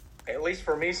at least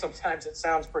for me, sometimes it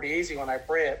sounds pretty easy when I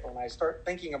pray it. When I start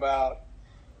thinking about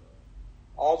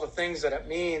all the things that it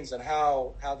means and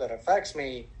how that affects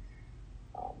me,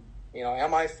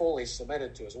 am I fully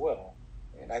submitted to his will?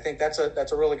 And I think that's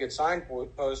a really good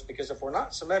signpost, because if we're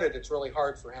not submitted, it's really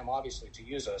hard for him, obviously, to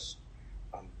use us.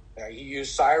 He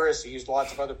used Cyrus. He used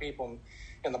lots of other people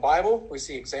in the Bible. We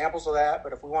see examples of that.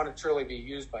 But if we want to truly be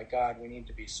used by God, we need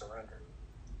to be surrendered.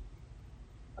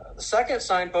 The second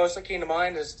signpost that came to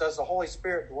mind is, does the Holy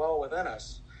Spirit dwell within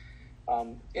us?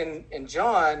 In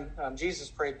John,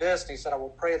 Jesus prayed this, and he said, I will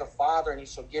pray the Father, and he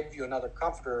shall give you another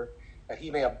comforter, that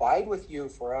he may abide with you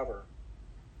forever.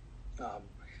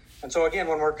 And so again,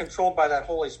 when we're controlled by that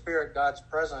Holy Spirit, God's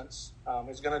presence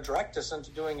is going to direct us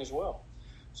into doing his will.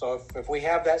 So if we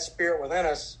have that Spirit within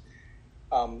us,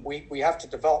 we have to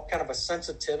develop kind of a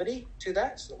sensitivity to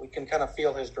that, so that we can kind of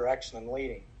feel his direction and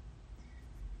leading.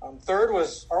 Third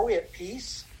was, are we at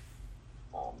peace?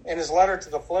 In his letter to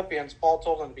the Philippians, Paul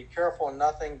told them to be careful in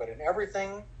nothing, but in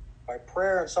everything, by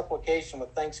prayer and supplication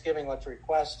with thanksgiving, let your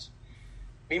requests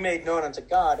be made known unto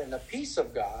God, and the peace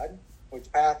of God,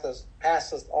 which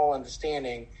passeth all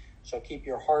understanding, shall keep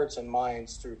your hearts and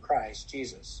minds through Christ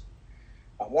Jesus.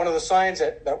 One of the signs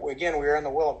that again, we are in the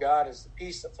will of God is the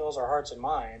peace that fills our hearts and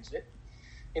minds.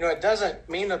 It doesn't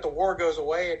mean that the war goes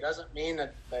away. It doesn't mean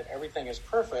that everything is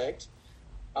perfect.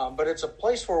 But it's a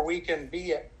place where we can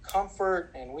be at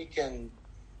comfort, and we can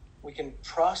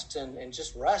trust and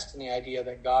just rest in the idea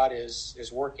that God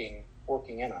is working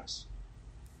in us.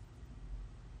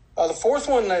 The fourth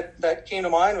one that came to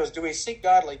mind was, do we seek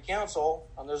godly counsel?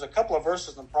 There's a couple of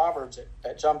verses in Proverbs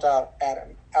that jumped out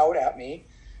at me.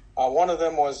 One of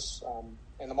them was,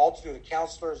 in the multitude of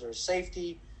counselors there's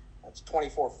safety. That's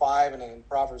 24:5, and then in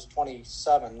Proverbs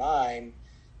 27:9,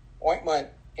 ointment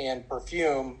and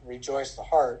perfume rejoice the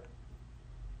heart,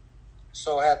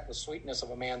 so hath the sweetness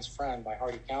of a man's friend by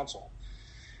hearty counsel.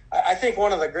 I think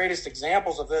one of the greatest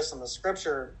examples of this in the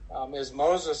scripture is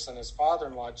Moses and his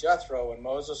father-in-law Jethro. When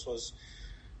Moses was,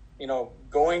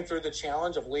 going through the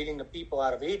challenge of leading the people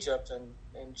out of Egypt,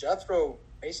 and Jethro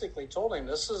basically told him,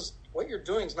 this is what you're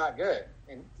doing is not good.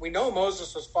 And we know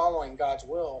Moses was following God's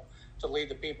will to lead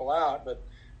the people out, but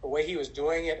the way he was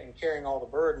doing it and carrying all the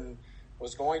burden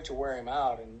was going to wear him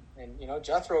out. And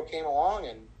Jethro came along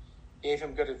and gave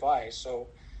him good advice. So,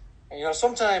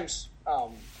 sometimes,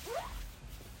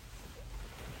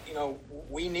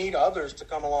 we need others to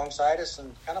come alongside us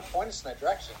and kind of point us in that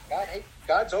direction.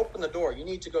 God's opened the door. You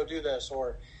need to go do this.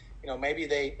 Or, maybe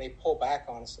they pull back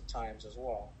on us at times as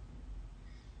well.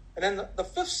 And then the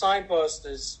fifth signpost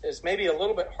is maybe a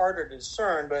little bit harder to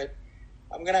discern, but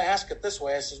I'm going to ask it this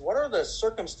way. I says, what are the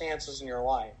circumstances in your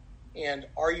life? And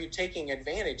are you taking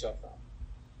advantage of them?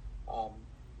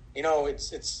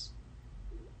 It's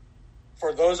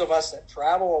for those of us that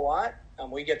travel a lot,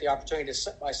 we get the opportunity to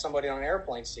sit by somebody on an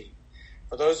airplane seat.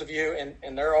 For those of you,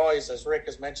 and they're always, as Rick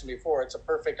has mentioned before, it's a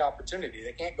perfect opportunity.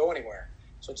 They can't go anywhere.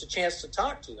 So it's a chance to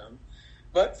talk to them.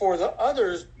 But for the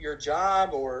others, your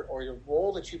job or your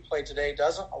role that you play today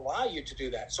doesn't allow you to do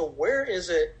that. So where is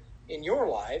it in your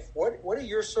life? What do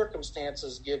your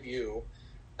circumstances give you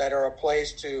that are a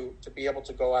place to be able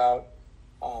to go out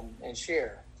and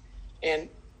share? And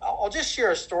I'll just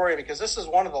share a story, because this is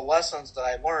one of the lessons that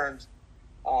I learned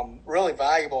really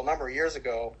valuable a number of years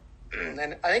ago. And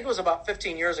I think it was about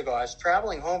 15 years ago. I was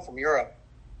traveling home from Europe,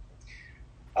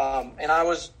 and I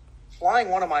was flying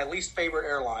one of my least favorite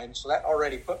airlines, so that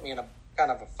already put me in a kind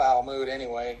of a foul mood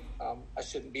anyway. I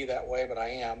shouldn't be that way, but I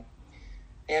am.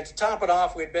 And to top it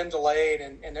off, we'd been delayed,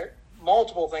 and there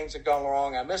multiple things had gone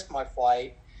wrong. I missed my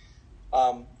flight.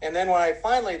 And then when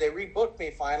they rebooked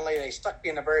me finally, they stuck me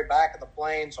in the very back of the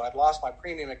plane, so I'd lost my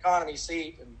premium economy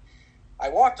seat. And I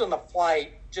walked on the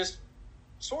flight just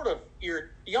sort of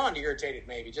beyond irritated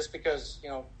maybe, just because,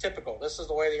 typical. This is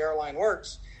the way the airline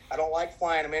works. I don't like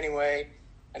flying them anyway.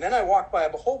 And then I walked by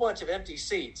a whole bunch of empty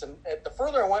seats. And the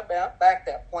further I went back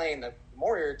that plane, the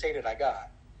more irritated I got.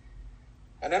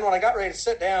 And then when I got ready to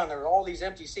sit down, there were all these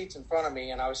empty seats in front of me,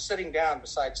 and I was sitting down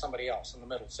beside somebody else in the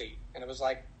middle seat. And it was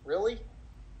like, really?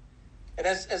 And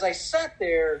as I sat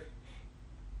there,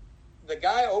 the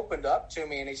guy opened up to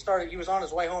me, and he was on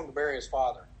his way home to bury his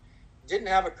father. Didn't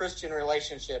have a Christian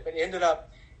relationship. It ended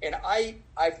up, and I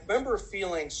remember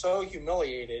feeling so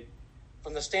humiliated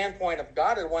from the standpoint of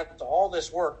God had went to all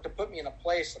this work to put me in a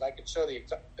place that I could show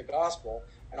the gospel,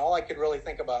 and all I could really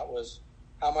think about was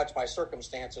how much my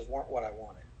circumstances weren't what I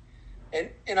wanted.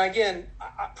 And again,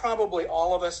 probably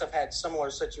all of us have had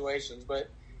similar situations, but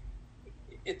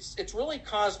it's really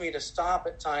caused me to stop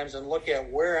at times and look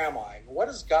at, where am I? What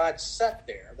has God set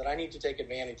there that I need to take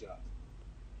advantage of?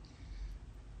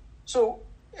 So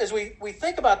as we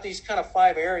think about these kind of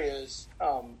 5 areas,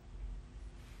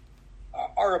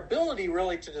 our ability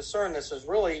really to discern this is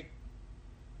really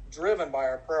driven by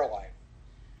our prayer life.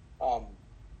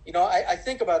 I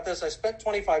think about this. I spent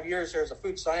 25 years here as a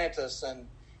food scientist, and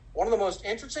one of the most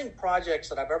interesting projects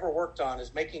that I've ever worked on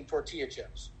is making tortilla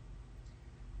chips.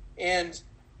 And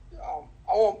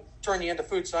I won't turn you into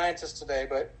food scientists today,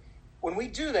 but when we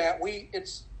do that,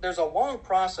 there's a long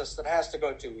process that has to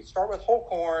go to. We start with whole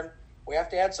corn. We have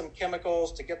to add some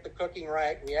chemicals to get the cooking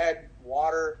right. We add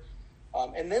water.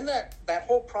 And then that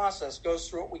whole process goes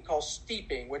through what we call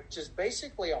steeping, which is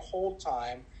basically a hold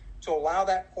time to allow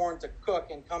that corn to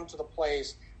cook and come to the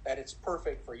place that it's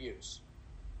perfect for use.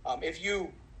 If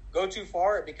you go too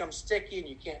far, it becomes sticky and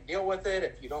you can't deal with it.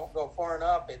 If you don't go far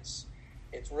enough, it's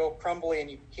real crumbly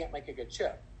and you can't make a good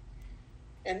chip.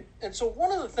 And so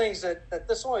one of the things that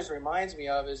this always reminds me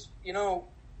of is,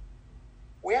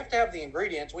 we have to have the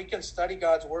ingredients. We can study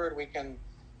God's word. We can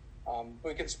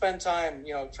spend time,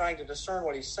 trying to discern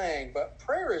what he's saying. But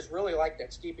prayer is really like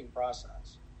that steeping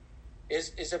process.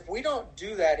 Is if we don't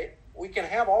do that, we can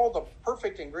have all the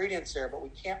perfect ingredients there, but we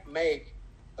can't make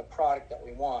the product that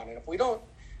we want. And if we don't,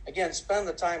 again, spend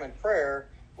the time in prayer,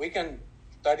 we can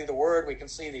study the word, we can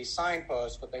see these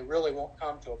signposts, but they really won't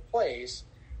come to a place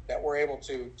that we're able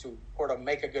to sort of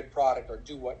make a good product or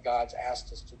do what God's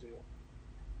asked us to do.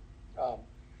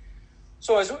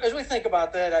 So as we think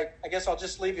about that, I guess I'll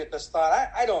just leave you with this thought.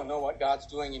 I don't know what God's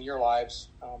doing in your lives.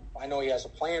 I know he has a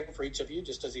plan for each of you,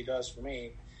 just as he does for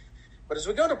me. But as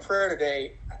we go to prayer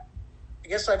today, I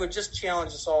guess I would just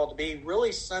challenge us all to be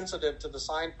really sensitive to the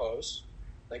signposts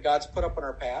that God's put up on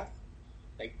our path.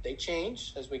 They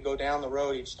change as we go down the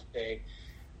road each day.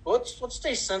 But let's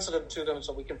stay sensitive to them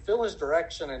so we can feel his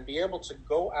direction and be able to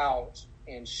go out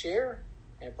and share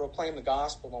and proclaim the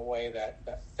gospel in a way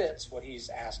that fits what he's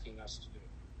asking us to do.